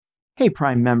Hey,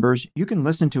 Prime members, you can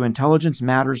listen to Intelligence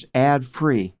Matters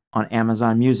ad-free on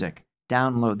Amazon Music.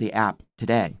 Download the app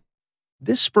today.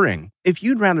 This spring, if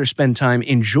you'd rather spend time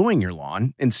enjoying your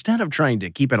lawn instead of trying to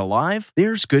keep it alive,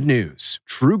 there's good news.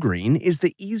 TruGreen is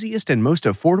the easiest and most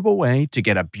affordable way to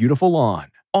get a beautiful lawn.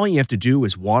 All you have to do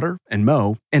is water and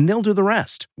mow, and they'll do the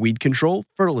rest. Weed control,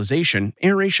 fertilization,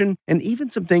 aeration, and even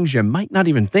some things you might not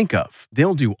even think of.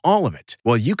 They'll do all of it,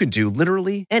 while you can do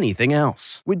literally anything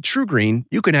else. With TruGreen,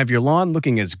 you can have your lawn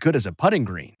looking as good as a putting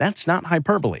green. That's not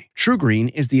hyperbole.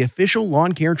 TruGreen is the official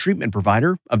lawn care treatment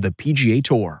provider of the PGA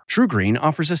Tour. TruGreen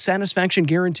offers a satisfaction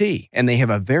guarantee, and they have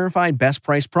a verified best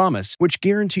price promise, which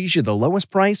guarantees you the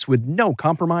lowest price with no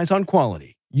compromise on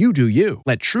quality. You do you.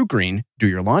 Let TruGreen do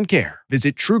your lawn care.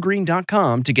 Visit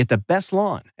TruGreen.com to get the best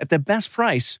lawn at the best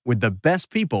price with the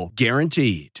best people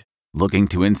guaranteed. Looking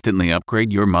to instantly upgrade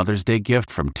your Mother's Day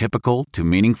gift from typical to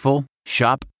meaningful?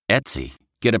 Shop Etsy.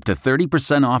 Get up to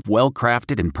 30% off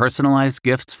well-crafted and personalized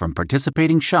gifts from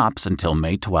participating shops until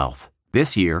May 12th.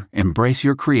 This year, embrace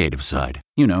your creative side.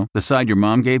 You know, the side your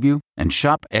mom gave you. And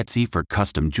shop Etsy for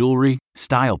custom jewelry,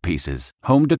 style pieces,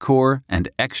 home decor, and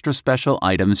extra special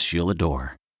items she'll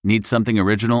adore. Need something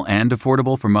original and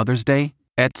affordable for Mother's Day?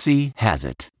 Etsy has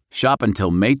it. Shop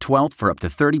until May 12th for up to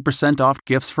 30% off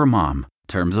gifts for mom.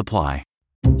 Terms apply.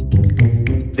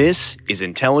 This is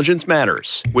Intelligence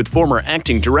Matters with former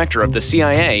acting director of the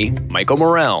CIA, Michael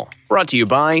Morell. Brought to you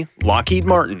by Lockheed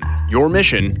Martin. Your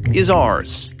mission is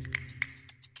ours.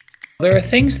 There are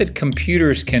things that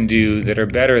computers can do that are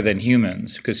better than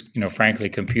humans because, frankly,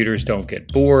 computers don't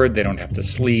get bored, they don't have to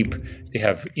sleep, they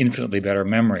have infinitely better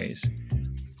memories.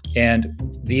 And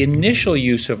the initial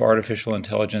use of artificial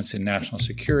intelligence in national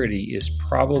security is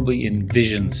probably in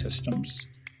vision systems.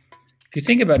 If you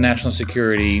think about national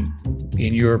security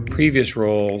in your previous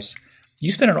roles,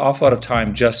 you spend an awful lot of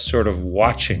time just sort of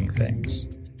watching things.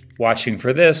 Watching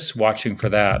for this, watching for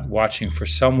that, watching for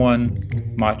someone,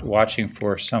 watching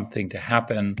for something to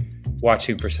happen,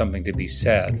 watching for something to be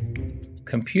said.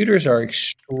 Computers are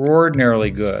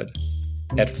extraordinarily good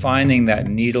at finding that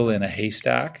needle in a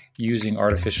haystack using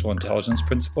artificial intelligence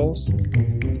principles.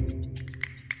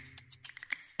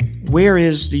 Where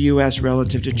is the U.S.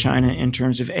 relative to China in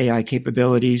terms of AI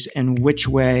capabilities, and which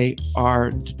way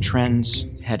are the trends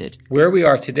headed? Where we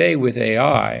are today with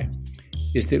AI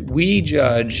is that we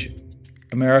judge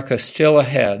America still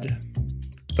ahead,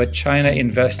 but China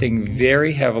investing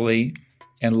very heavily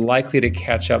and likely to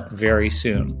catch up very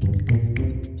soon.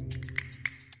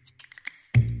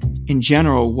 In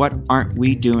general, what aren't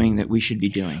we doing that we should be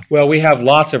doing? Well, we have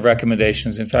lots of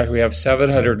recommendations. In fact, we have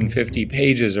 750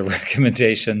 pages of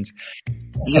recommendations.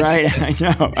 Right,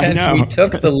 I know. We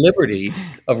took the liberty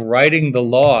of writing the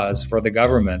laws for the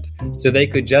government so they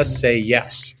could just say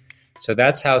yes. So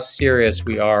that's how serious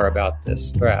we are about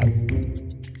this threat.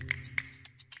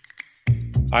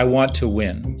 I want to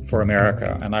win for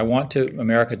America, and I want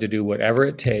America to do whatever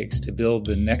it takes to build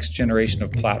the next generation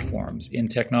of platforms in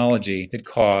technology that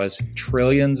cause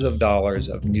trillions of dollars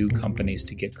of new companies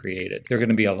to get created. There are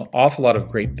going to be an awful lot of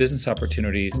great business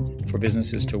opportunities for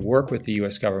businesses to work with the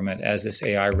U.S. government as this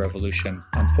AI revolution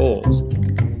unfolds.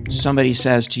 Somebody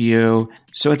says to you,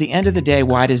 so at the end of the day,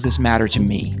 why does this matter to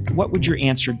me? What would your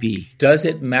answer be? Does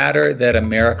it matter that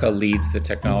America leads the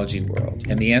technology world?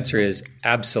 And the answer is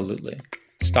absolutely.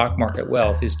 Stock market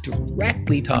wealth is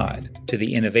directly tied to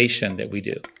the innovation that we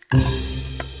do.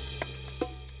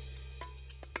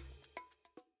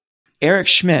 Eric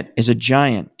Schmidt is a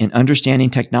giant in understanding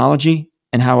technology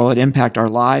and how will it impact our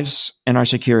lives and our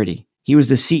security. He was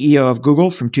the CEO of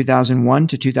Google from 2001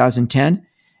 to 2010,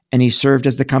 and he served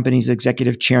as the company's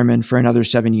executive chairman for another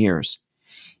 7 years.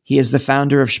 He is the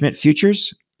founder of Schmidt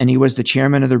Futures, and he was the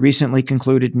chairman of the recently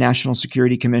concluded National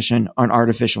Security Commission on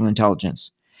Artificial Intelligence.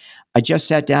 I just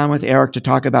sat down with Eric to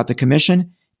talk about the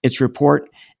commission, its report,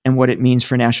 and what it means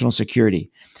for national security.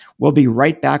 We'll be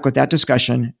right back with that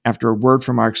discussion after a word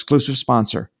from our exclusive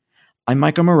sponsor. I'm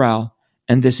Michael Morell,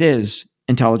 and this is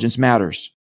Intelligence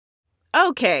Matters.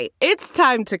 Okay, it's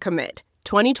time to commit.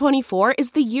 2024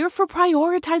 is the year for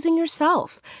prioritizing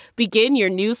yourself. Begin your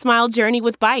new smile journey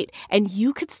with Byte, and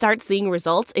you could start seeing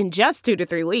results in just 2 to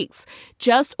 3 weeks.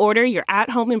 Just order your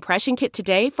at-home impression kit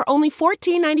today for only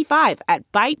 $14.95 at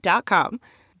Byte.com.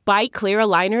 Byte clear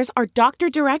aligners are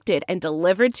doctor-directed and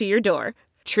delivered to your door.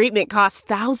 Treatment costs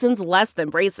thousands less than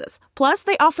braces. Plus,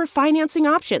 they offer financing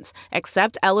options,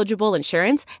 accept eligible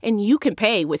insurance, and you can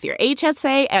pay with your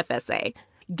HSA FSA.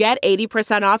 Get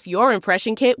 80% off your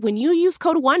impression kit when you use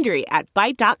code WONDERY at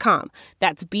Byte.com.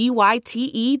 That's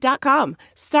BYTE.com.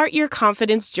 Start your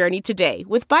confidence journey today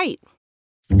with Byte.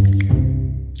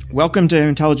 Welcome to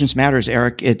Intelligence Matters,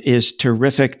 Eric. It is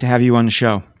terrific to have you on the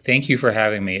show. Thank you for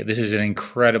having me. This is an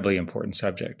incredibly important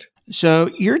subject. So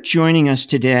you're joining us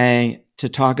today to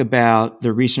talk about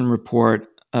the recent report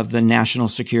of the National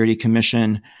Security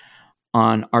Commission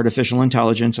on Artificial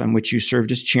Intelligence, on which you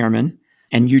served as chairman.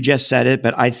 And you just said it,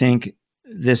 but I think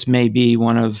this may be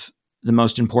one of the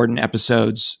most important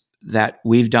episodes that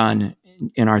we've done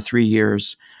in our 3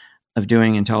 years of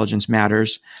doing Intelligence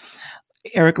Matters.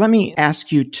 Eric, let me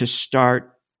ask you to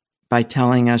start by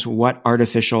telling us what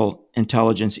artificial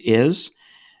intelligence is.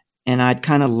 And I'd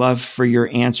kind of love for your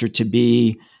answer to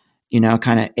be,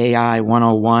 kind of AI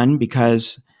 101,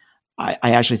 because I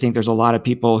actually think there's a lot of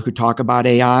people who talk about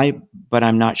AI, but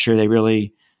I'm not sure they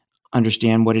really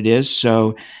understand what it is.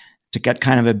 So to get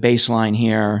kind of a baseline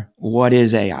here, what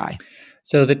is AI?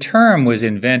 So the term was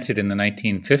invented in the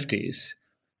 1950s,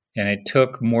 and it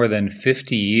took more than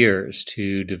 50 years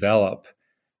to develop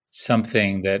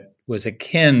something that was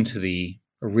akin to the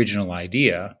original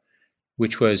idea,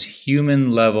 which was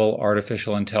human-level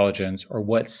artificial intelligence, or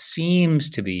what seems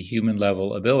to be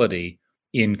human-level ability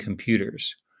in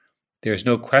computers. There's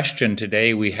no question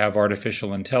today we have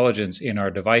artificial intelligence in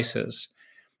our devices.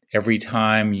 Every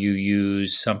time you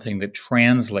use something that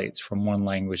translates from one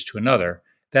language to another,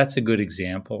 that's a good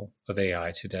example of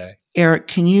AI today. Eric,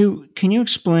 can you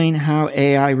explain how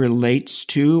AI relates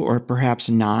to, or perhaps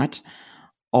not,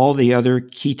 all the other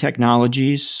key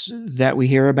technologies that we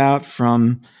hear about,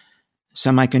 from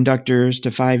semiconductors to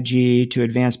 5G to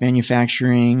advanced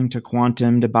manufacturing to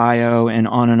quantum to bio and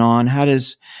on and on? How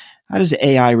does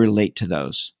AI relate to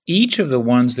those? Each of the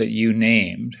ones that you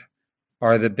named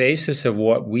are the basis of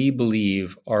what we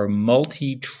believe are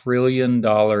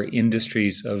multi-trillion-dollar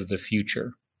industries of the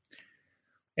future.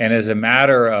 And as a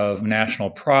matter of national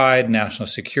pride, national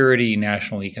security,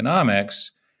 national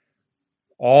economics,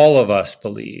 all of us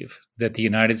believe that the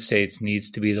United States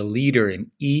needs to be the leader in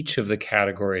each of the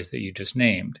categories that you just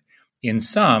named. In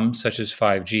some, such as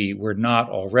 5G, we're not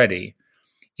already.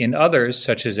 In others,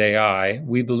 such as AI,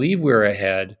 we believe we're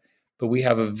ahead, but we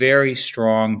have a very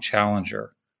strong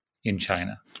challenger in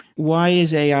China. Why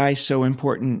is AI so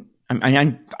important?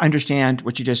 I understand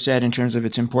what you just said in terms of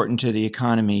it's important to the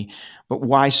economy, but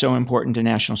why so important to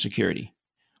national security?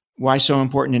 Why so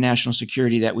important to national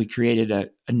security that we created a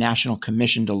national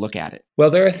commission to look at it? Well,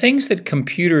 there are things that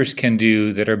computers can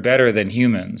do that are better than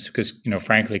humans because,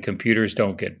 frankly, computers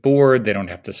don't get bored. They don't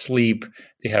have to sleep.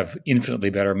 They have infinitely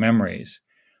better memories.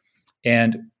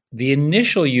 And the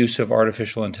initial use of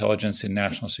artificial intelligence in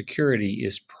national security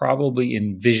is probably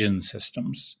in vision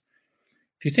systems.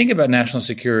 If you think about national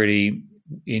security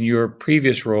in your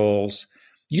previous roles,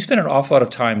 you spend an awful lot of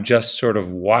time just sort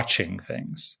of watching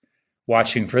things.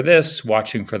 Watching for this,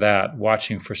 watching for that,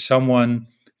 watching for someone,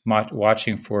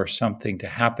 watching for something to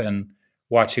happen,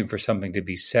 watching for something to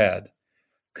be said.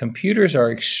 Computers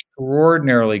are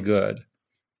extraordinarily good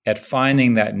at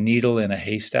finding that needle in a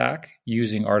haystack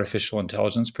using artificial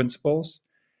intelligence principles.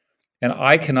 And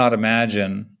I cannot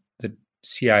imagine the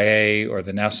CIA or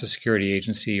the National Security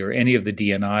Agency or any of the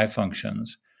DNI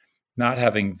functions not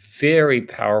having very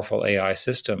powerful AI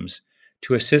systems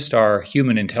to assist our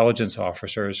human intelligence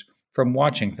officers from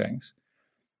watching things.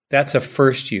 That's a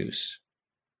first use.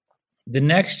 The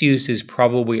next use is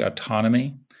probably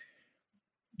autonomy.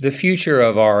 The future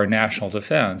of our national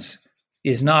defense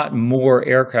is not more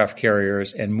aircraft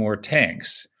carriers and more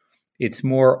tanks. It's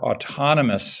more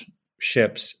autonomous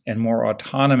ships and more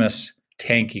autonomous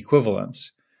tank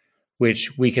equivalents,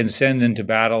 which we can send into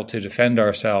battle to defend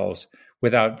ourselves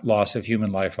without loss of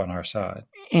human life on our side.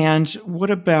 And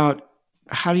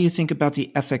how do you think about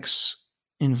the ethics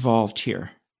involved here?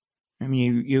 I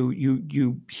mean,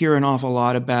 you hear an awful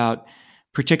lot about,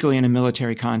 particularly in a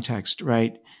military context,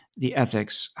 right, the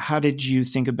ethics. How did you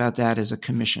think about that as a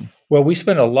commission? Well, we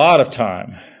spent a lot of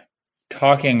time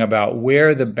talking about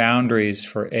where the boundaries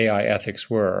for AI ethics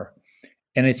were.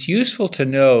 And it's useful to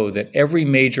know that every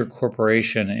major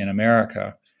corporation in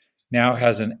America now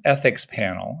has an ethics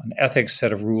panel, an ethics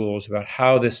set of rules about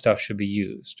how this stuff should be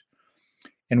used.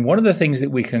 And one of the things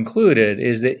that we concluded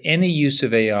is that any use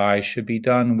of AI should be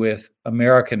done with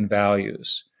American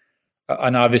values.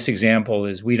 An obvious example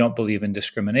is we don't believe in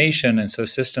discrimination, and so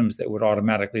systems that would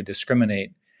automatically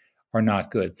discriminate are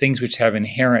not good. Things which have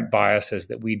inherent biases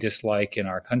that we dislike in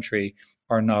our country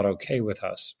are not okay with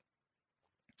us.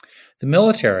 The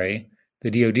military,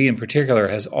 the DoD in particular,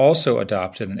 has also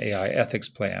adopted an AI ethics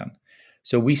plan.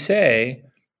 So we say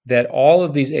that all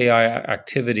of these AI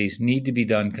activities need to be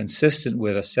done consistent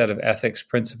with a set of ethics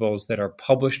principles that are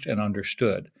published and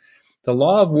understood. The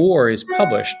law of war is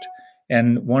published,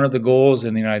 and one of the goals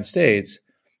in the United States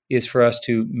is for us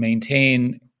to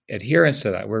maintain adherence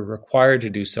to that. We're required to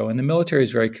do so, and the military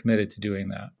is very committed to doing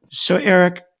that. So,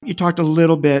 Eric, you talked a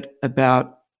little bit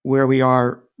about where we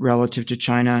are relative to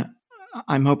China.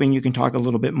 I'm hoping you can talk a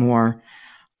little bit more.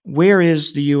 Where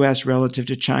is the U.S. relative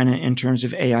to China in terms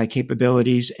of AI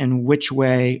capabilities, and which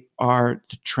way are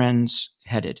the trends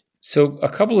headed? So a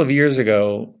couple of years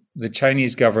ago, the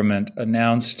Chinese government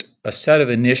announced a set of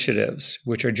initiatives,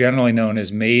 which are generally known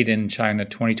as Made in China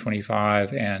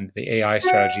 2025 and the AI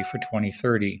strategy for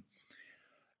 2030.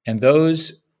 And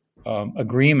those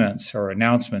agreements or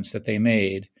announcements that they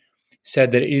made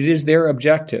said that it is their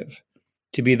objective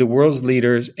to be the world's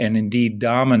leaders and indeed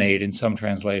dominate, in some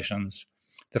translations,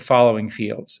 the following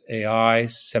fields: AI,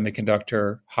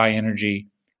 semiconductor, high energy,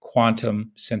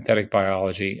 quantum, synthetic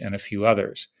biology, and a few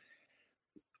others.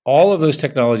 All of those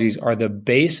technologies are the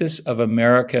basis of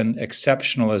American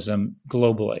exceptionalism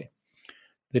globally.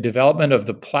 The development of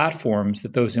the platforms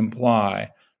that those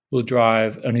imply will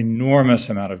drive an enormous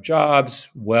amount of jobs,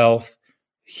 wealth,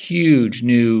 huge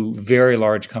new, very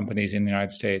large companies in the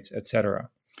United States, et cetera.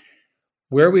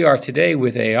 Where we are today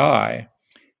with AI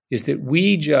is that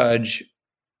we judge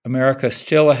America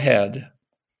still ahead,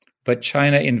 but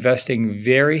China investing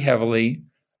very heavily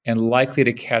and likely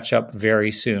to catch up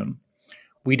very soon.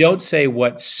 We don't say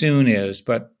what soon is,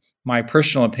 but my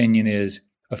personal opinion is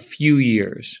a few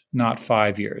years, not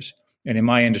 5 years. And in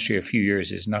my industry, a few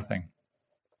years is nothing.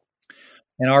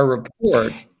 And our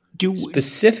report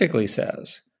specifically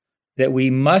says that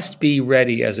we must be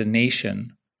ready as a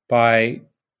nation by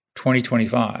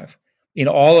 2025 in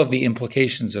all of the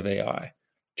implications of AI: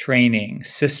 training,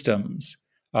 systems,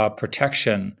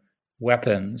 protection,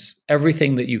 weapons,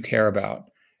 everything that you care about,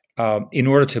 in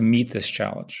order to meet this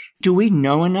challenge. Do we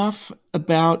know enough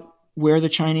about where the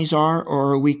Chinese are,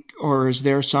 or is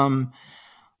there some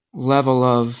level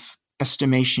of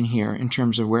estimation here in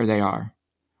terms of where they are?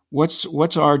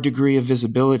 What's our degree of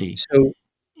visibility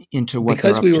into what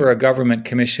they're up to? Because we were a government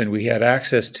commission, we had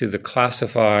access to the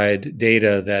classified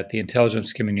data that the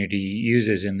intelligence community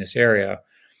uses in this area.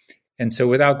 And so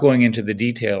without going into the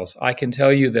details, I can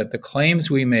tell you that the claims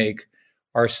we make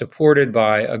are supported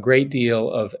by a great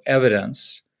deal of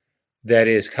evidence that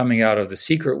is coming out of the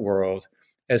secret world,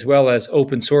 as well as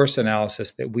open source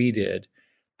analysis that we did.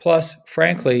 Plus,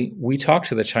 frankly, we talked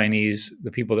to the Chinese,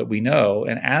 the people that we know,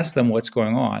 and asked them what's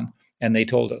going on, and they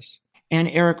told us. And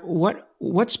Eric,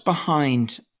 what's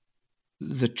behind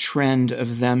the trend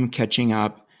of them catching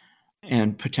up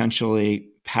and potentially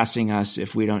passing us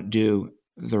if we don't do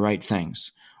the right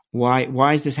things?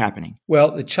 Why is this happening?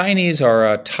 Well, the Chinese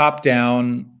are a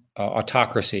top-down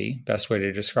autocracy, best way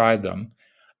to describe them,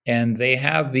 and they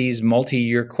have these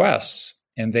multi-year quests,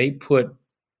 and they put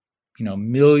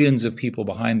millions of people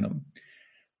behind them.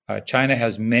 China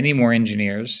has many more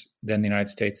engineers than the United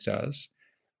States does.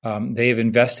 They have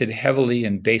invested heavily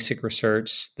in basic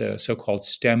research, the so-called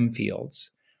STEM fields.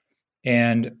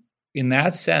 And in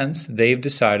that sense, they've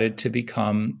decided to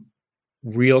become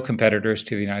real competitors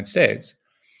to the United States.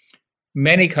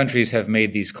 Many countries have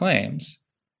made these claims,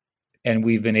 and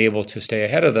we've been able to stay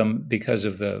ahead of them because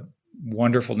of the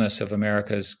wonderfulness of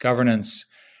America's governance,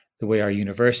 the way our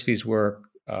universities work,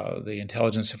 the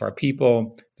intelligence of our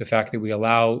people, the fact that we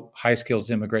allow high-skills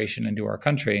immigration into our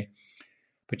country.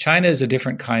 But China is a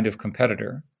different kind of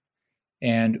competitor,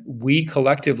 and we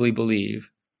collectively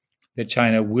believe that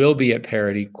China will be at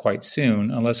parity quite soon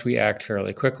unless we act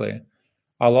fairly quickly.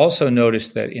 I'll also notice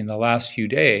that in the last few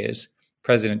days,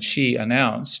 President Xi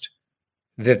announced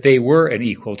that they were an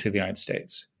equal to the United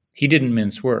States. He didn't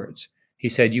mince words. He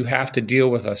said, you have to deal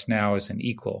with us now as an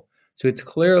equal. So it's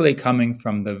clearly coming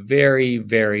from the very,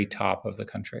 very top of the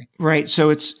country. Right.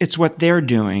 So it's what they're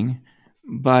doing,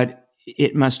 but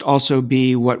it must also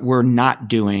be what we're not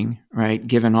doing, right?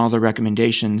 Given all the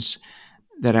recommendations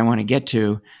that I want to get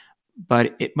to,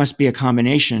 but it must be a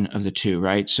combination of the two,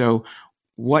 right? So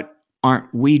what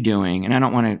aren't we doing? And I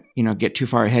don't want to, get too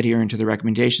far ahead here into the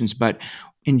recommendations, but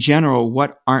in general,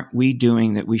 what aren't we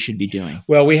doing that we should be doing?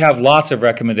 Well, we have lots of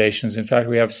recommendations. In fact,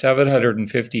 we have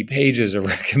 750 pages of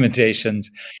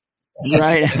recommendations.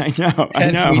 Right,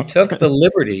 I know. We took the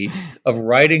liberty of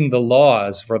writing the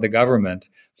laws for the government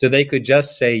so they could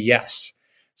just say yes.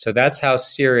 So that's how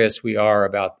serious we are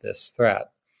about this threat.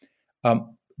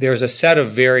 There's a set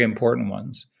of very important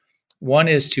ones. One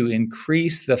is to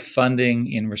increase the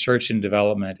funding in research and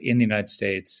development in the United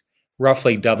States,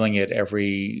 roughly doubling it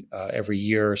every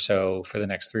year or so for the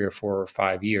next 3 or 4 or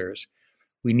 5 years.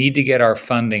 We need to get our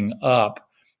funding up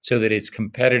so that it's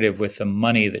competitive with the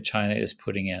money that China is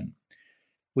putting in.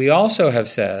 We also have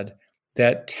said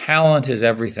that talent is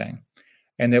everything,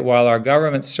 and that while our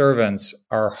government servants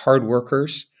are hard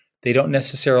workers, they don't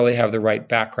necessarily have the right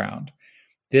background.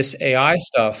 This AI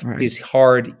stuff is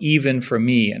hard even for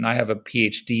me, and I have a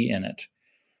PhD in it.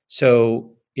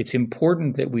 So it's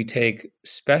important that we take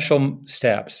special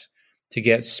steps to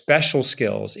get special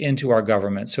skills into our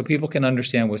government so people can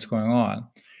understand what's going on.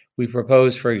 We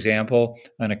propose, for example,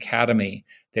 an academy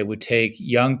that would take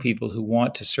young people who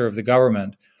want to serve the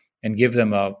government and give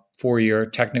them a 4-year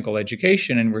technical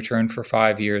education in return for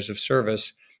 5 years of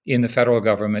service in the federal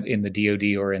government, in the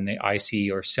DoD, or in the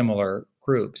IC or similar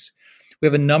groups. We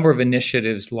have a number of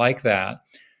initiatives like that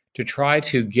to try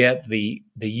to get the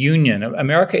union.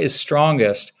 America is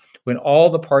strongest when all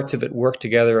the parts of it work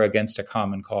together against a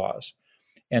common cause.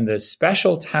 And the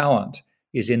special talent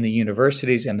is in the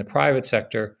universities and the private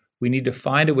sector. We need to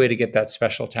find a way to get that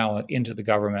special talent into the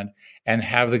government and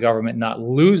have the government not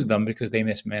lose them because they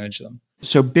mismanage them.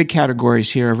 So big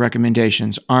categories here of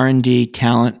recommendations: R&D,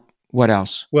 talent, what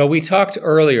else? Well, we talked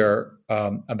earlier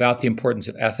about the importance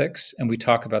of ethics, and we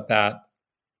talk about that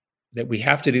we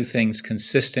have to do things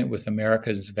consistent with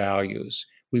America's values.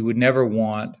 We would never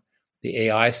want the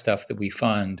AI stuff that we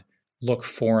fund look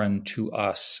foreign to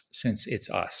us since it's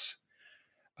us.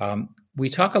 We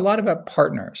talk a lot about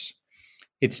partners.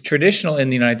 It's traditional in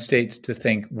the United States to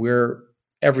think we're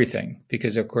everything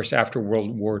because, of course, after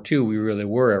World War II, we really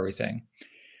were everything.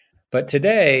 But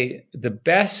today, the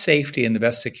best safety and the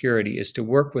best security is to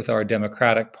work with our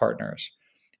democratic partners.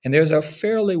 And there's a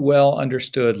fairly well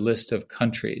understood list of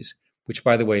countries, which,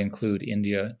 by the way, include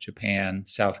India, Japan,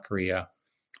 South Korea,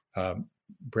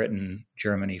 Britain,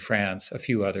 Germany, France, a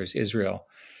few others, Israel,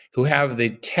 who have the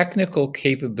technical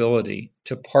capability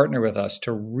to partner with us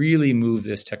to really move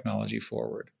this technology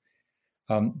forward.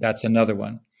 That's another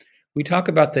one. We talk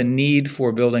about the need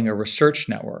for building a research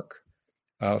network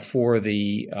for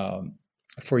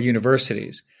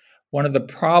universities. One of the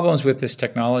problems with this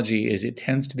technology is it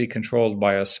tends to be controlled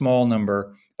by a small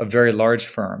number of very large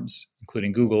firms,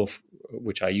 including Google,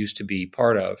 which I used to be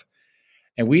part of.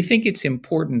 And we think it's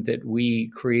important that we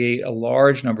create a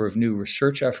large number of new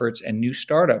research efforts and new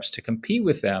startups to compete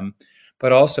with them,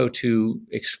 but also to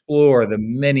explore the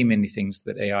many, many things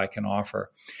that AI can offer.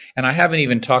 And I haven't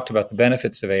even talked about the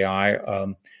benefits of AI.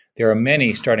 There are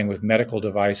many, starting with medical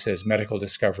devices, medical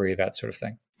discovery, that sort of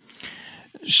thing.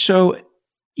 So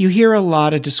you hear a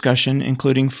lot of discussion,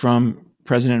 including from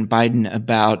President Biden,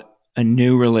 about a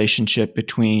new relationship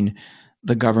between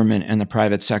the government and the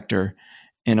private sector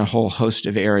in a whole host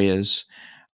of areas.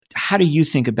 How do you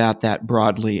think about that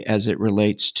broadly as it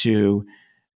relates to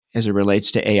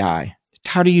AI?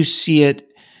 How do you see it?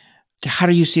 How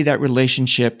do you see that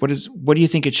relationship? What do you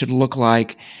think it should look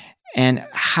like? And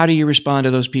how do you respond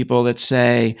to those people that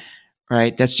say,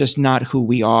 right, that's just not who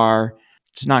we are.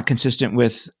 It's not consistent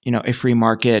with, a free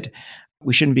market.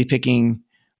 We shouldn't be picking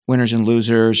winners and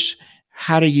losers.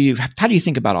 How do you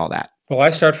think about all that? Well, I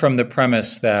start from the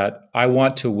premise that I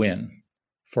want to win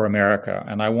for America,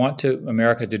 and I want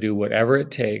America to do whatever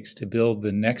it takes to build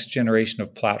the next generation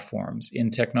of platforms in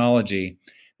technology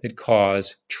that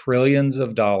cause trillions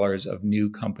of dollars of new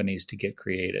companies to get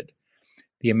created.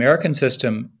 The American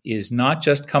system is not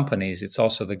just companies, it's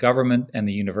also the government and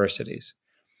the universities.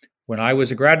 When I was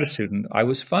a graduate student, I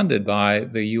was funded by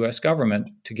the US government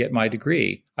to get my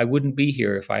degree. I wouldn't be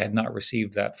here if I had not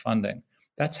received that funding.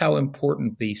 That's how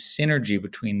important the synergy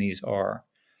between these are.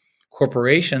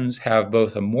 Corporations have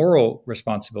both a moral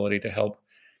responsibility to help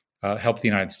the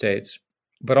United States,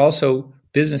 but also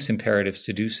business imperatives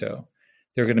to do so.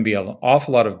 There are going to be an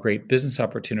awful lot of great business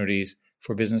opportunities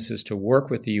for businesses to work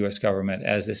with the U.S. government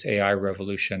as this AI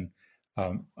revolution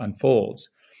unfolds.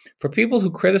 For people who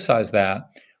criticize that,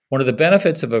 one of the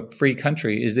benefits of a free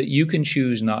country is that you can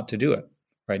choose not to do it,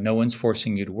 right? No one's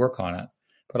forcing you to work on it.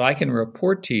 But I can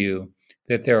report to you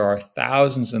that there are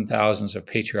thousands and thousands of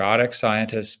patriotic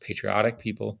scientists, patriotic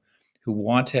people who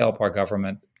want to help our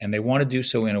government, and they want to do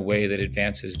so in a way that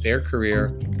advances their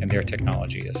career and their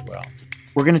technology as well.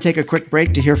 We're going to take a quick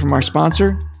break to hear from our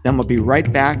sponsor. Then we'll be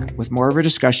right back with more of a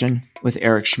discussion with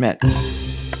Eric Schmidt.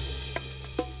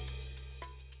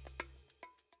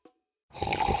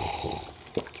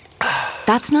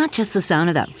 That's not just the sound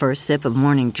of that first sip of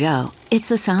Morning Joe. It's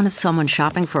the sound of someone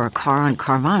shopping for a car on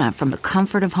Carvana from the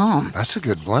comfort of home. That's a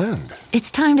good blend.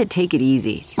 It's time to take it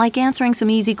easy, like answering some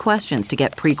easy questions to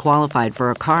get pre-qualified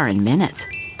for a car in minutes.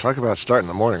 Talk about starting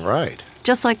the morning right.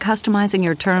 Just like customizing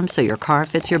your terms so your car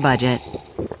fits your budget.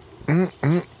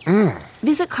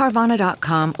 Visit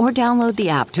Carvana.com or download the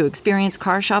app to experience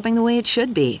car shopping the way it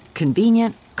should be.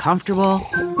 Convenient, comfortable.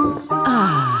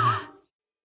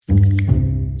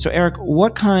 So, Eric,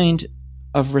 what kind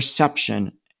of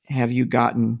reception have you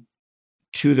gotten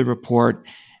to the report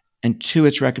and to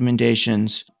its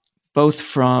recommendations both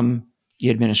from the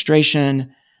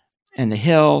administration and the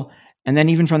Hill, and then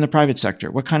even from the private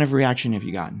sector? What kind of reaction have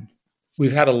you gotten?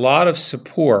 We've had a lot of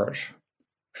support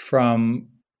from,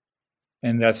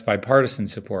 and that's bipartisan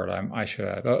support. I should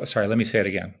add. Oh, sorry, let me say it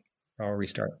again. I'll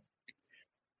restart.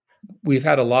 We've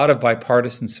had a lot of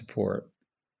bipartisan support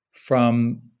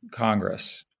from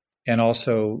Congress and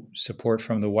also support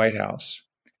from the White House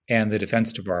and the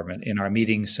Defense Department in our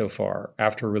meetings so far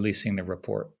after releasing the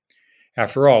report.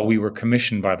 After all, we were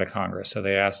commissioned by the Congress, so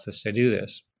they asked us to do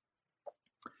this.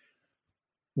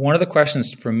 One of the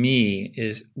questions for me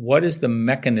is, what is the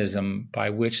mechanism by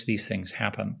which these things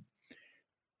happen?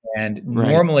 And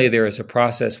normally there is a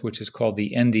process which is called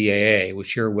the NDAA,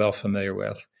 which you're well familiar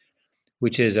with,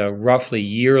 which is a roughly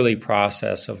yearly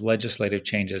process of legislative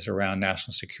changes around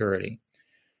national security.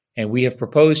 And we have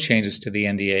proposed changes to the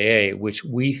NDAA, which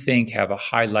we think have a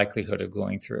high likelihood of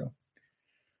going through.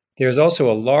 There's also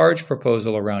a large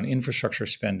proposal around infrastructure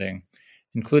spending,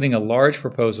 including a large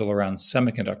proposal around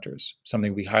semiconductors,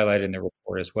 something we highlight in the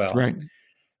report as well. Right.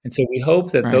 And so we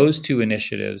hope that those two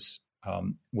initiatives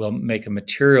will make a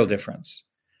material difference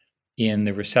in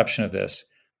the reception of this.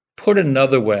 Put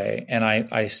another way, and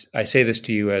I say this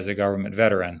to you as a government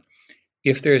veteran,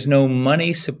 if there's no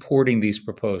money supporting these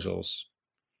proposals,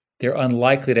 they're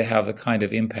unlikely to have the kind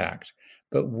of impact.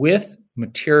 But with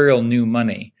material new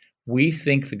money, we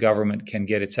think the government can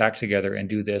get its act together and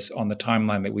do this on the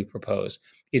timeline that we propose.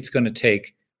 It's going to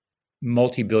take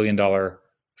multi-billion-dollar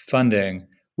funding,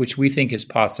 which we think is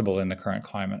possible in the current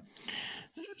climate.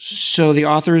 So the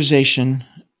authorization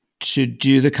to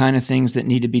do the kind of things that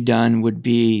need to be done would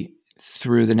be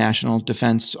through the National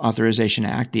Defense Authorization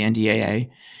Act, the NDAA.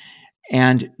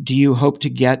 And do you hope to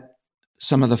get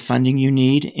some of the funding you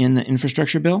need in the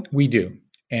infrastructure bill? We do.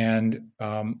 And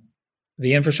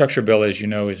the infrastructure bill, as you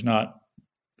know, is not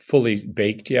fully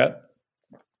baked yet.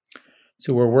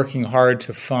 So we're working hard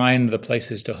to find the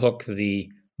places to hook the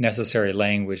necessary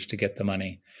language to get the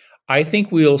money. I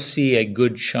think we'll see a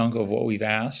good chunk of what we've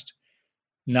asked,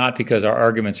 not because our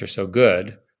arguments are so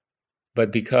good,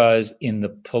 but because in the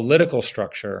political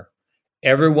structure,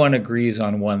 everyone agrees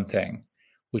on one thing,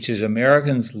 which is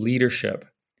Americans' leadership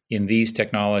in these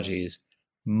technologies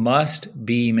must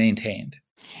be maintained.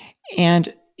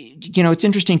 And, you know, it's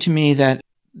interesting to me that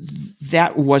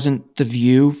that wasn't the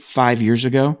view 5 years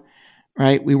ago,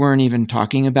 right? We weren't even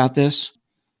talking about this.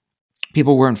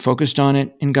 People weren't focused on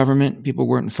it in government. People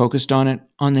weren't focused on it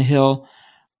on the Hill.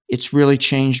 It's really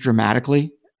changed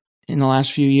dramatically in the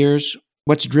last few years.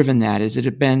 What's driven that? Has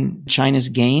it been China's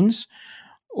gains?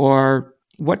 Or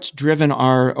what's driven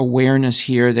our awareness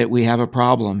here that we have a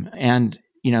problem? And,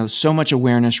 you know, so much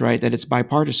awareness, right, that it's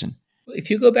bipartisan. If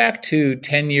you go back to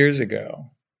 10 years ago,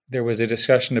 there was a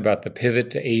discussion about the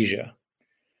pivot to Asia.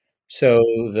 So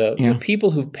the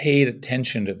people who've paid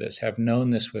attention to this have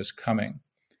known this was coming.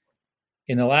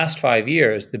 In the last 5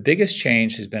 years, the biggest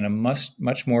change has been a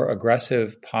much more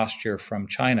aggressive posture from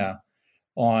China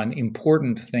on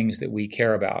important things that we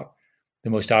care about, the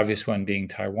most obvious one being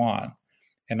Taiwan.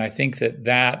 And I think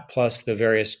that plus the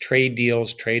various trade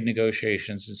deals, trade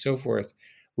negotiations, and so forth,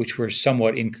 which were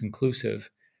somewhat inconclusive,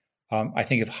 I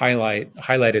think have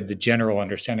highlighted the general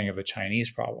understanding of the Chinese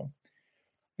problem.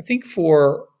 I think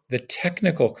for the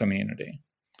technical community,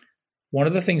 one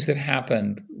of the things that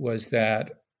happened was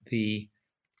that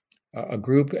a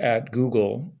group at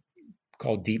Google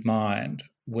called DeepMind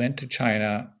went to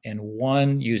China and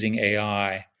won using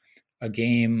AI a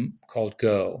game called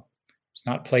Go. It's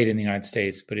not played in the United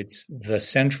States, but it's the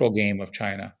central game of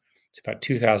China. It's about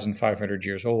 2,500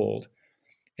 years old.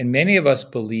 And many of us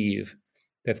believe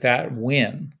that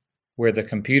win, where the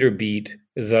computer beat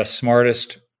the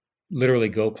smartest, literally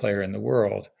Go player in the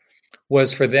world,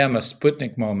 was for them a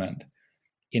Sputnik moment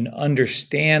in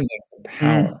understanding the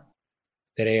power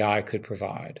that AI could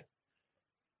provide.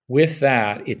 With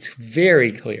that, it's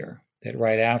very clear that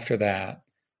right after that,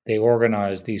 they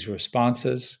organized these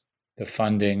responses, the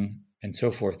funding, and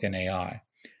so forth in AI.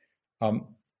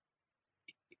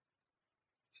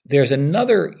 There's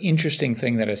another interesting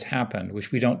thing that has happened,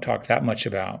 which we don't talk that much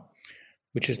about,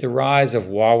 which is the rise of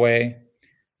Huawei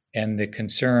and the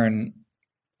concern,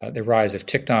 the rise of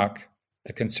TikTok,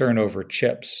 the concern over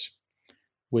chips,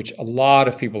 which a lot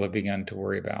of people have begun to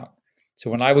worry about. So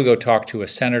when I would go talk to a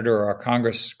senator or a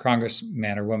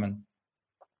congressman or woman,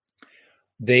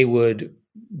 they would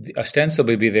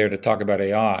ostensibly be there to talk about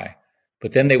AI,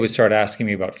 but then they would start asking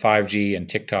me about 5G and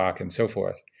TikTok and so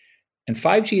forth. And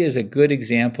 5G is a good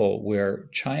example where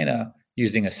China,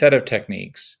 using a set of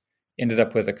techniques, ended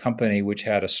up with a company which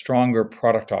had a stronger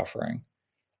product offering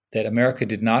that America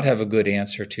did not have a good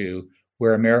answer to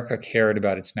where America cared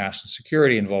about its national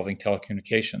security involving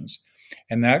telecommunications.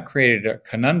 And that created a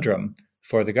conundrum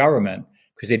for the government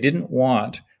because they didn't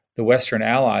want the Western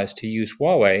allies to use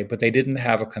Huawei, but they didn't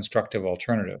have a constructive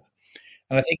alternative.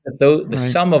 And I think that the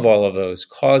sum of all of those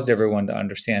caused everyone to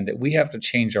understand that we have to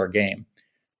change our game.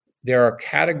 There are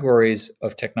categories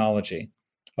of technology,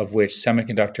 of which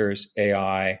semiconductors,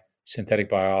 AI, synthetic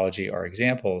biology are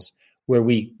examples, where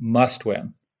we must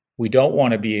win. We don't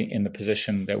want to be in the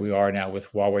position that we are now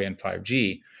with Huawei and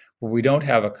 5G, where we don't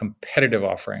have a competitive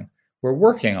offering. We're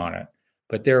working on it,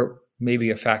 but they're maybe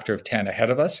a factor of 10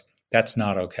 ahead of us. That's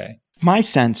not okay. My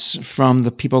sense from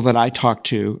the people that I talk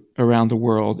to around the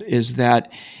world is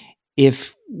that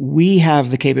if we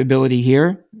have the capability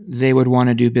here, they would want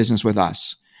to do business with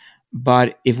us.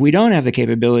 But if we don't have the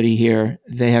capability here,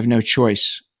 they have no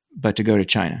choice but to go to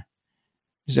China.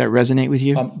 Does that resonate with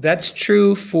you? That's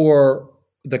true for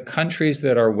the countries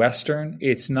that are Western.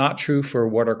 It's not true for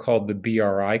what are called the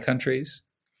BRI countries.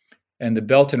 And the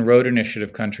Belt and Road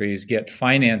Initiative countries get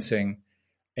financing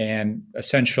and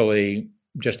essentially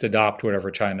just adopt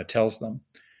whatever China tells them.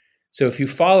 So if you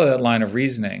follow that line of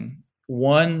reasoning,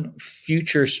 one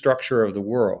future structure of the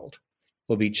world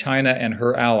will be China and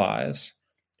her allies,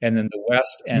 and then the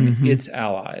West and its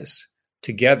allies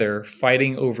together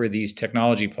fighting over these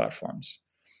technology platforms.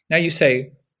 Now you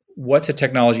say, what's a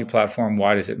technology platform?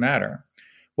 Why does it matter?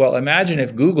 Well, imagine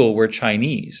if Google were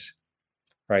Chinese,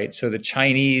 right? So the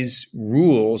Chinese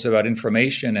rules about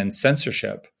information and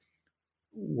censorship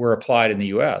were applied in the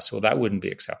US. Well, that wouldn't be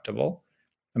acceptable.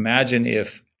 Imagine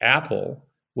if Apple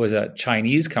was a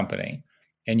Chinese company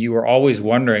and you were always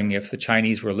wondering if the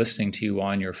Chinese were listening to you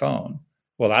on your phone.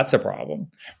 Well, that's a problem.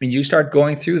 I mean, you start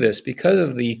going through this because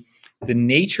of the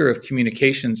nature of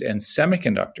communications and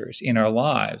semiconductors in our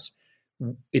lives.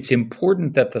 It's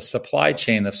important that the supply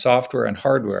chain of software and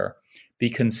hardware be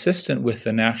consistent with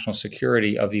the national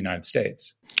security of the United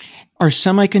States. Are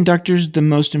semiconductors the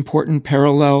most important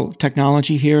parallel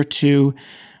technology here to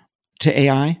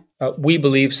AI? We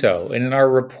believe so. And in our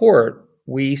report,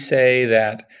 we say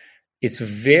that it's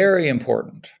very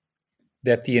important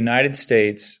that the United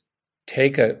States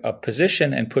take a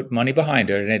position and put money behind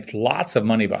it, and it's lots of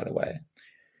money, by the way,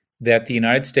 that the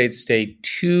United States stay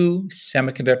 2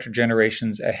 semiconductor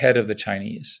generations ahead of the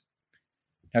Chinese.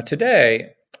 Now, today,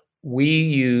 we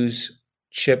use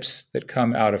chips that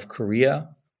come out of Korea,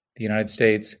 the United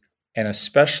States, and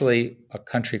especially a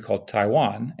country called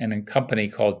Taiwan and a company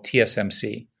called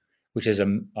TSMC, which is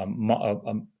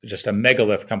just a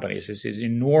megalith company. It's this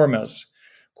enormous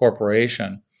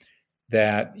corporation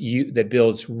that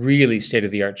builds really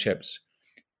state-of-the-art chips.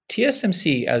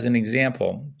 TSMC, as an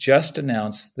example, just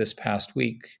announced this past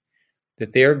week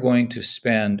that they're going to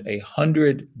spend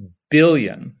 $100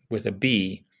 billion with a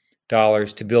B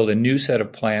dollars to build a new set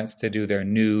of plants to do their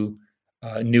new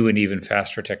and even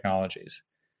faster technologies.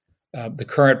 The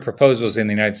current proposals in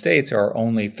the United States are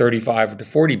only 35 to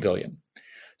 40 billion.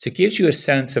 So it gives you a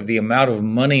sense of the amount of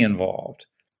money involved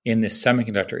in this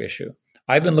semiconductor issue.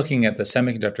 I've been looking at the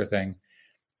semiconductor thing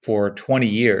for 20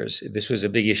 years. This was a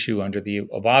big issue under the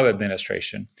Obama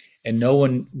administration, and no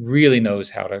one really knows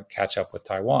how to catch up with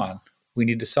Taiwan. We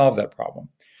need to solve that problem.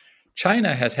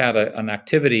 China has had an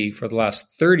activity for the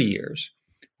last 30 years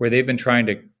where they've been trying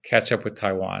to catch up with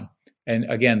Taiwan. And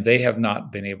again, they have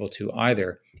not been able to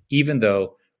either, even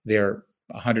though they're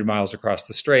 100 miles across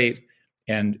the strait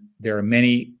and there are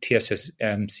many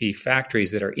TSMC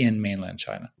factories that are in mainland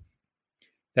China.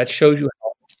 That shows you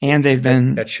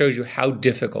that shows you how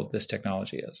difficult this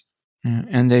technology is.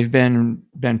 And they've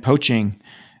been poaching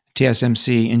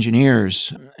TSMC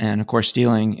engineers and, of course,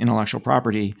 stealing intellectual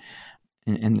property,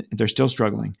 and they're still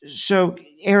struggling. So,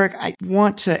 Eric, I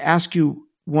want to ask you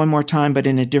one more time, but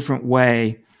in a different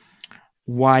way,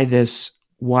 why this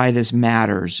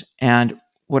matters. And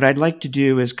what I'd like to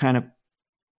do is kind of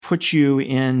put you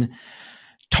in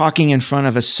talking in front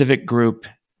of a civic group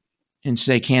in,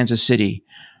 say, Kansas City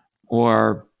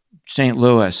or St.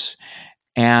 Louis,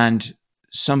 and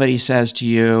somebody says to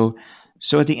you,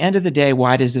 so at the end of the day,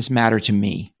 why does this matter to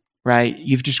me, right?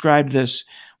 You've described this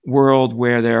world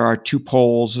where there are 2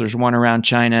 poles. There's one around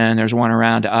China and there's one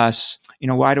around us.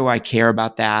 Why do I care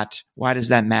about that? Why does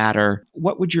that matter?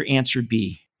 What would your answer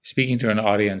be? Speaking to an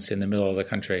audience in the middle of the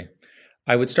country,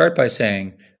 I would start by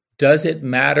saying, does it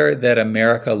matter that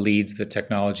America leads the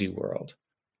technology world?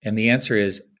 And the answer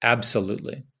is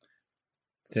absolutely.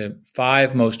 The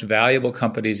 5 most valuable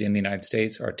companies in the United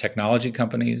States are technology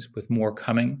companies, with more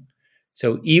coming.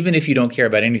 So even if you don't care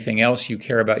about anything else, you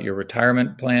care about your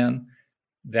retirement plan,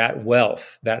 that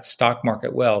wealth, that stock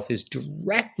market wealth is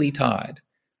directly tied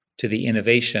to the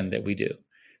innovation that we do.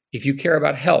 If you care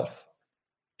about health,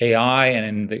 AI and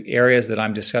in the areas that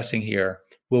I'm discussing here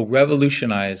will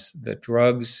revolutionize the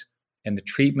drugs and the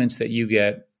treatments that you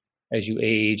get as you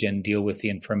age and deal with the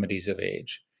infirmities of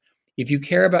age. If you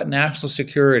care about national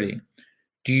security,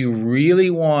 do you really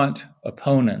want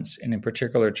opponents, and in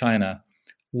particular China,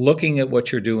 looking at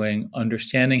what you're doing,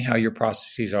 understanding how your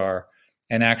processes are,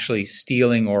 and actually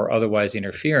stealing or otherwise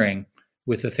interfering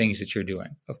with the things that you're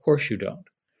doing? Of course you don't.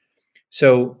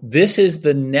 So this is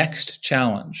the next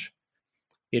challenge.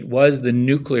 It was the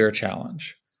nuclear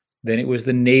challenge, then it was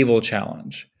the naval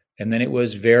challenge, and then it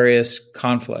was various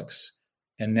conflicts.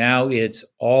 And now it's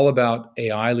all about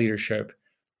AI leadership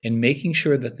and making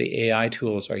sure that the AI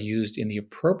tools are used in the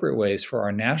appropriate ways for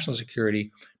our national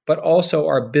security, but also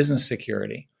our business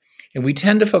security. And we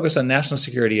tend to focus on national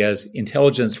security as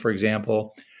intelligence, for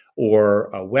example, or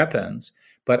weapons.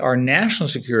 But our national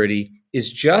security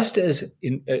is just as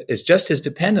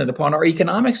dependent upon our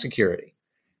economic security,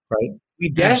 right? We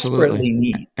desperately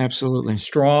need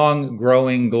strong,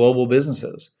 growing global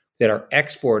businesses that are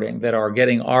exporting, that are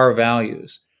getting our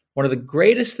values. One of the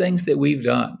greatest things that we've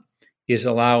done is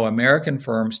allow American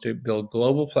firms to build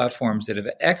global platforms that have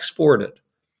exported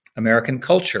American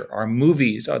culture, our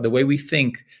movies, the way we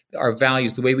think, our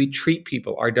values, the way we treat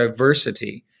people, our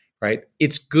diversity, right?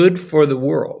 It's good for the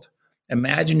world.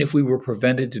 Imagine if we were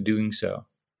prevented to doing so.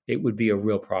 It would be a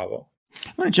real problem.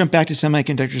 I want to jump back to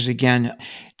semiconductors again.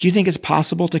 Do you think it's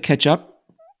possible to catch up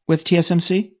with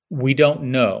TSMC? We don't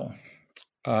know.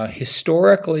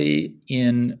 Historically,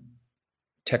 in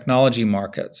technology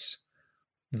markets,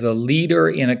 the leader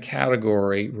in a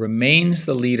category remains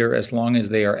the leader as long as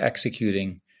they are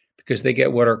executing, because they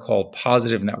get what are called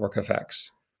positive network effects.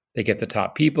 They get the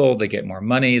top people, they get more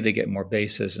money, they get more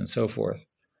bases, and so forth.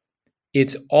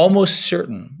 It's almost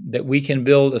certain that we can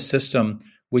build a system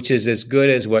which is as good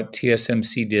as what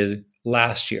TSMC did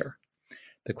last year.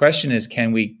 The question is,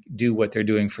 can we do what they're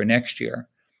doing for next year?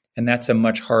 And that's a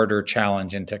much harder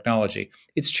challenge in technology.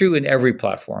 It's true in every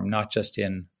platform, not just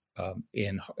in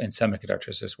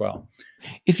semiconductors as well.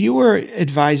 If you were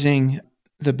advising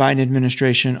the Biden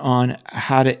administration on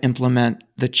how to implement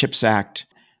the CHIPS Act,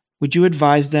 would you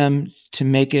advise them to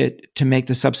make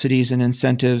the subsidies and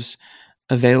incentives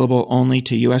available only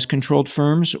to U.S. controlled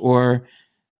firms or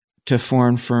to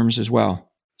foreign firms as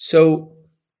well? So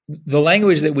the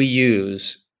language that we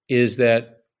use is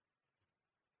that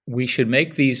we should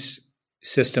make these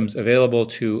systems available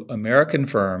to American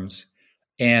firms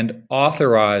and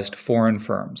authorized foreign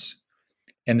firms.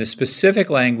 And the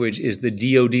specific language is the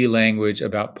DoD language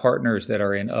about partners that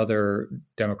are in other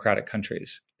democratic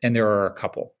countries. And there are a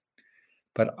couple.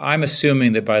 But I'm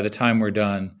assuming that by the time we're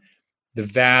done, the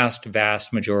vast,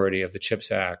 vast majority of the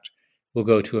CHIPS Act will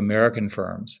go to American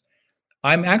firms.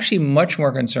 I'm actually much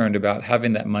more concerned about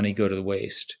having that money go to the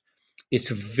waste. It's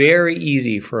very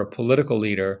easy for a political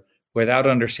leader, without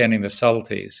understanding the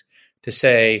subtleties, to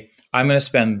say, I'm going to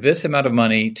spend this amount of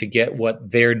money to get what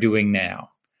they're doing now.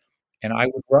 And I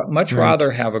would much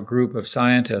rather have a group of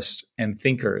scientists and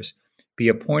thinkers be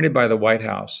appointed by the White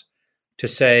House to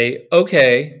say,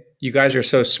 okay, you guys are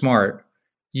so smart.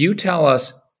 You tell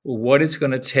us what it's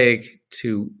going to take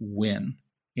to win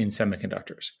in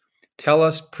semiconductors. Tell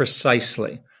us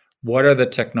precisely what are the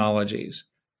technologies.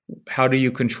 How do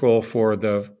you control for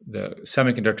the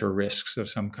semiconductor risks of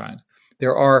some kind?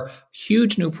 There are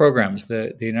huge new programs.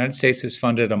 The United States has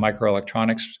funded a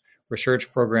microelectronics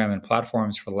research program and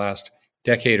platforms for the last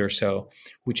decade or so,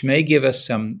 which may give us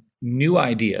some new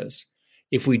ideas.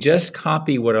 If we just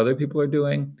copy what other people are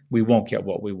doing, we won't get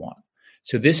what we want.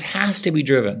 So this has to be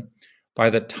driven by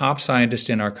the top scientists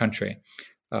in our country.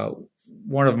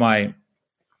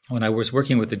 When I was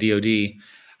working with the DoD,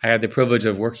 I had the privilege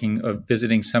of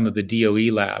visiting some of the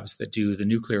DOE labs that do the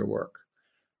nuclear work.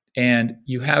 And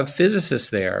you have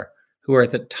physicists there who are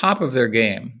at the top of their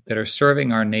game that are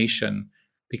serving our nation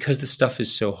because the stuff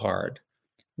is so hard.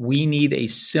 We need a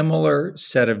similar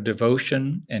set of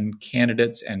devotion and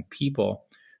candidates and people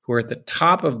who are at the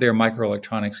top of their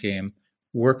microelectronics game,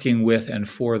 working with and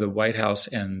for the White House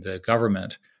and the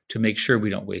government to make sure we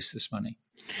don't waste this money.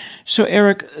 So,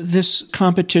 Eric, this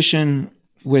competition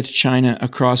with China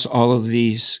across all of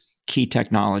these key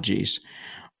technologies,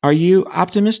 are you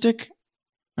optimistic?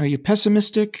 Are you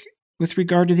pessimistic with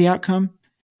regard to the outcome?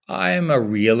 I am a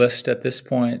realist at this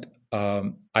point.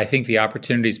 I think the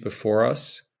opportunities before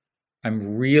us,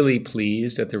 I'm really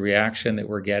pleased at the reaction that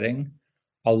we're getting.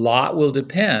 A lot will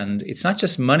depend. It's not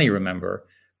just money, remember.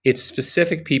 It's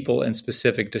specific people and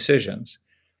specific decisions.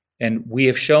 And we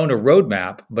have shown a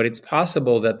roadmap, but it's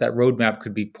possible that that roadmap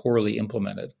could be poorly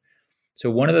implemented. So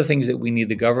one of the things that we need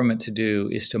the government to do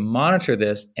is to monitor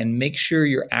this and make sure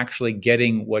you're actually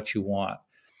getting what you want.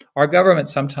 our government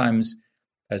sometimes,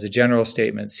 as a general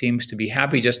statement, seems to be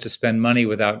happy just to spend money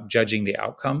without judging the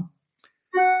outcome.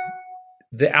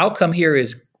 The outcome here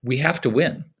is we have to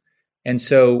win. And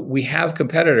so we have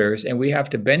competitors, and we have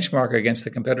to benchmark against the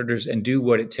competitors and do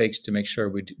what it takes to make sure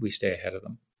we stay ahead of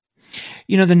them.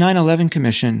 The 9/11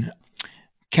 Commission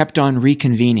kept on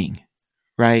reconvening,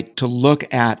 right, to look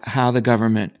at how the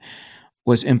government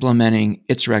was implementing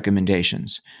its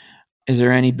recommendations. Is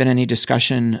there been any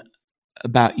discussion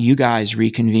about you guys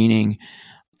reconvening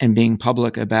and being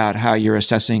public about how you're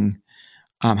assessing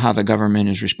how the government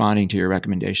is responding to your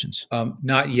recommendations?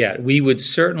 Not yet. We would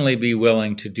certainly be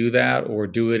willing to do that or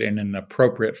do it in an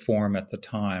appropriate form at the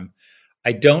time.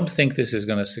 I don't think this is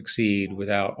going to succeed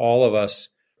without all of us.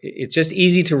 It's just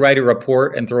easy to write a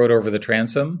report and throw it over the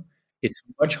transom. It's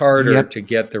much harder to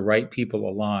get the right people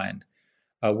aligned.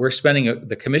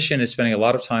 The commission is spending a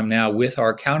lot of time now with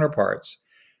our counterparts,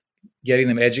 getting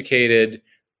them educated.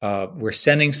 We're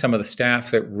sending some of the staff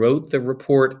that wrote the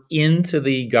report into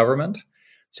the government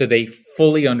so they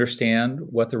fully understand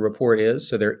what the report is.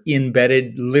 So they're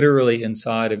embedded literally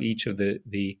inside of each of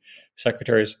the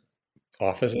secretaries'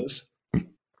 offices.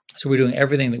 So we're doing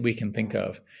everything that we can think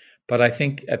of. But I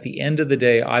think at the end of the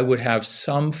day, I would have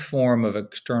some form of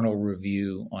external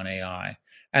review on AI.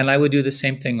 And I would do the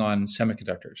same thing on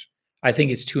semiconductors. I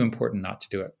think it's too important not to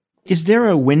do it. Is there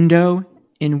a window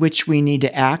in which we need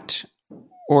to act,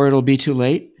 or it'll be too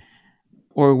late?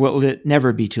 Or will it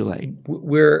never be too late?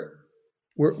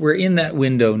 We're in that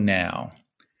window now.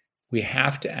 We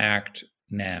have to act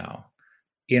now.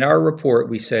 In our report,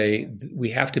 we say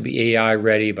we have to be AI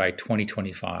ready by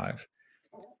 2025.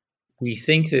 We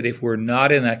think that if we're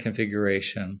not in that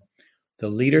configuration, the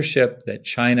leadership that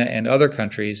China and other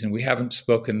countries, and we haven't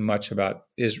spoken much about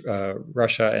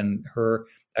Russia and her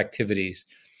activities,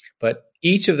 but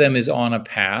each of them is on a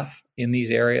path in these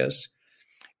areas.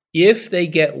 If they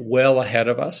get well ahead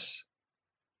of us,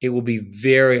 it will be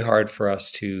very hard for us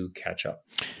to catch up.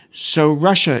 So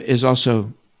Russia is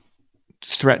also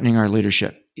threatening our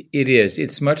leadership. It is.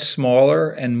 It's much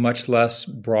smaller and much less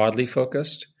broadly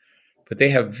focused, but they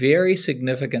have very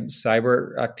significant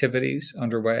cyber activities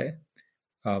underway,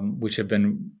 which have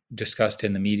been discussed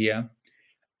in the media.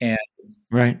 And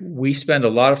we spend a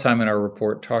lot of time in our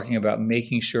report talking about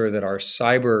making sure that our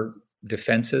cyber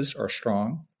defenses are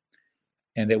strong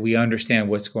and that we understand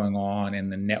what's going on in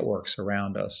the networks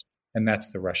around us. And that's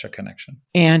the Russia connection.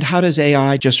 And how does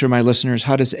AI, just for my listeners,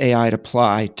 how does AI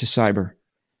apply to cyber?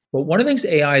 Well, one of the things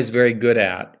AI is very good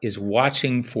at is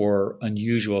watching for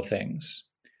unusual things.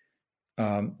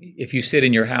 If you sit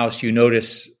in your house, you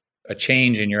notice a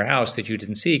change in your house that you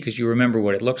didn't see because you remember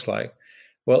what it looks like.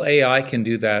 Well, AI can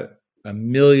do that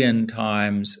 1,000,000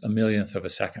 times a millionth of a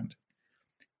second.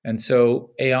 And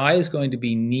so AI is going to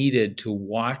be needed to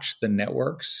watch the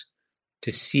networks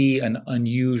to see an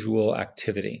unusual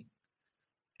activity.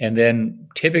 And then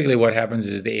typically what happens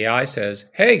is the AI says,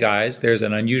 hey guys, there's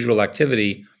an unusual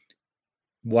activity.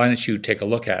 Why don't you take a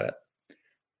look at it?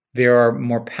 There are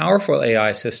more powerful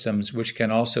AI systems which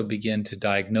can also begin to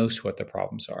diagnose what the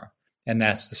problems are. And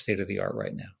that's the state of the art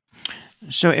right now.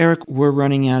 So Eric, we're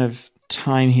running out of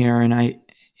time here, and I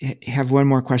have one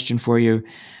more question for you.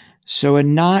 So a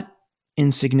not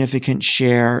insignificant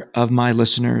share of my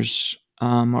listeners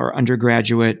are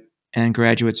undergraduate and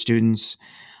graduate students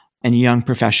and young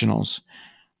professionals.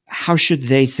 How should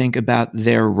they think about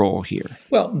their role here?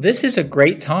 Well, this is a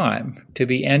great time to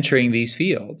be entering these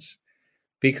fields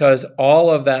because all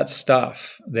of that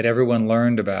stuff that everyone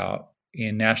learned about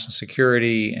in national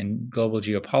security and global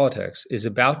geopolitics is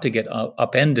about to get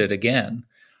upended again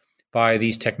by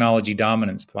these technology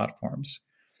dominance platforms.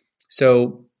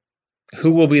 So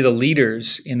who will be the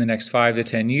leaders in the next 5 to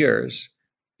 10 years?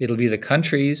 It'll be the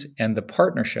countries and the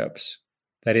partnerships,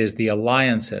 that is, the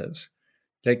alliances,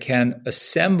 that can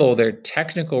assemble their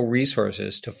technical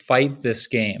resources to fight this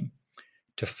game,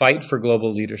 to fight for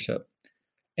global leadership.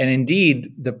 And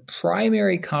indeed, the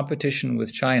primary competition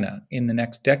with China in the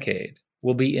next decade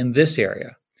will be in this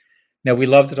area. Now, we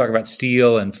love to talk about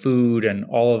steel and food and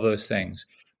all of those things,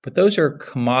 but those are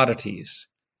commodities.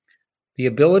 The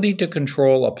ability to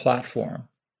control a platform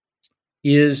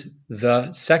is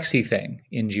the sexy thing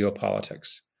in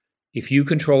geopolitics. If you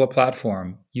control a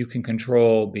platform, you can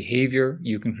control behavior,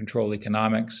 you can control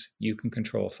economics, you can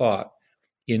control thought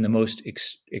in the most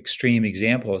extreme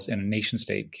examples in a nation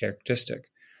state characteristic.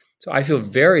 So I feel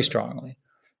very strongly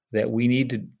that we need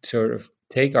to sort of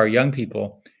take our young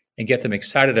people and get them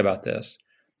excited about this.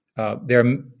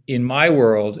 In my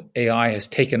world, AI has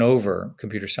taken over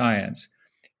computer science,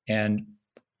 and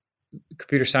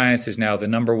computer science is now the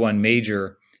number one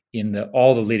major in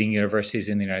all the leading universities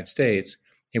in the United States.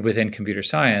 within computer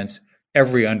science,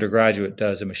 every undergraduate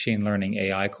does a machine learning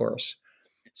AI course.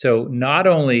 So not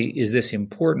only is this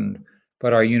important,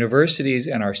 but our universities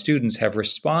and our students have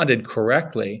responded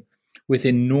correctly with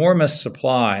enormous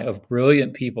supply of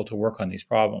brilliant people to work on these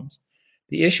problems.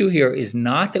 The issue here is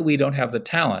not that we don't have the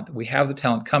talent. We have the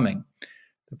talent coming.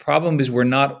 The problem is we're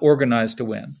not organized to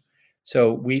win.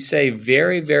 So we say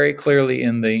very, very clearly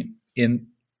in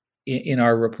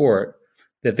our report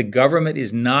that the government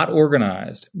is not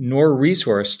organized nor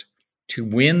resourced to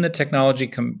win the technology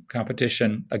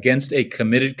competition against a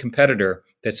committed competitor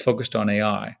that's focused on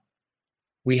AI.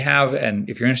 We have, and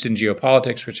if you're interested in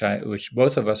geopolitics, which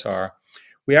both of us are,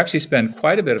 we actually spend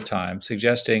quite a bit of time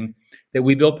suggesting that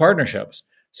we build partnerships,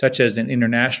 such as an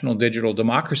International Digital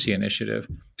Democracy Initiative,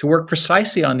 to work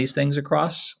precisely on these things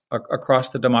across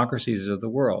the democracies of the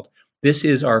world. This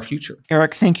is our future.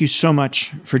 Eric, thank you so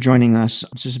much for joining us.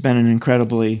 This has been an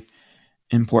incredibly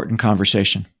important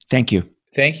conversation. Thank you.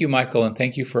 Thank you, Michael, and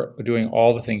thank you for doing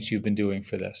all the things you've been doing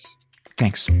for this.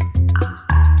 Thanks.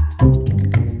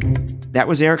 That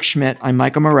was Eric Schmidt. I'm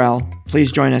Michael Morell.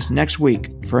 Please join us next week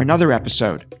for another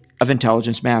episode of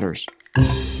Intelligence Matters.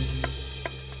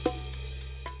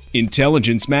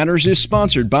 Intelligence Matters is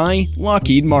sponsored by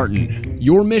Lockheed Martin.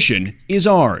 Your mission is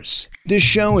ours. This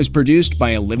show is produced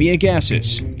by Olivia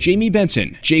Gassis, Jamie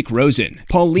Benson, Jake Rosen,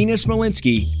 Paulina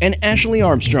Smolinski, and Ashley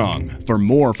Armstrong. For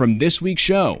more from this week's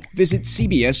show, visit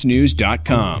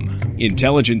cbsnews.com.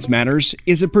 Intelligence Matters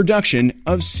is a production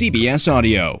of CBS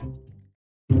Audio.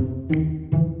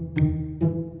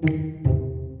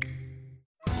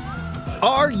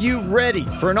 Are you ready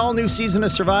for an all-new season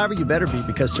of Survivor? You better be,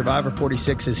 because Survivor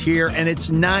 46 is here, and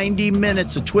it's 90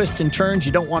 minutes of twists and turns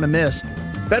you don't want to miss.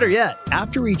 Better yet,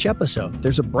 after each episode,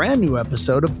 there's a brand new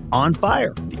episode of On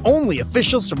Fire, the only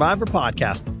official Survivor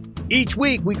podcast. Each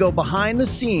week, we go behind the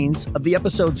scenes of the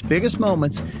episode's biggest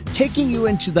moments, taking you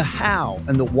into the how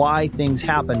and the why things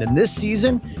happened. And this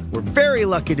season, we're very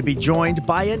lucky to be joined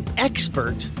by an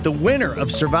expert, the winner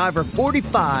of Survivor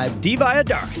 45, Dee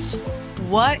Valladares.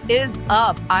 What is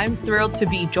up? I'm thrilled to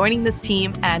be joining this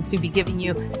team and to be giving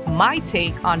you my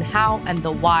take on how and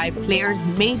the why players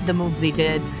made the moves they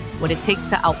did, what it takes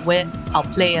to outwit,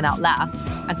 outplay, and outlast,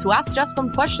 and to ask Jeff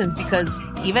some questions, because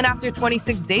even after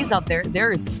 26 days out there,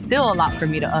 there is still a lot for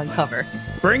me to uncover.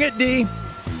 Bring it, Dee.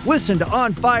 Listen to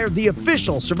On Fire, the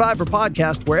official Survivor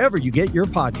podcast, wherever you get your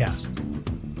podcast.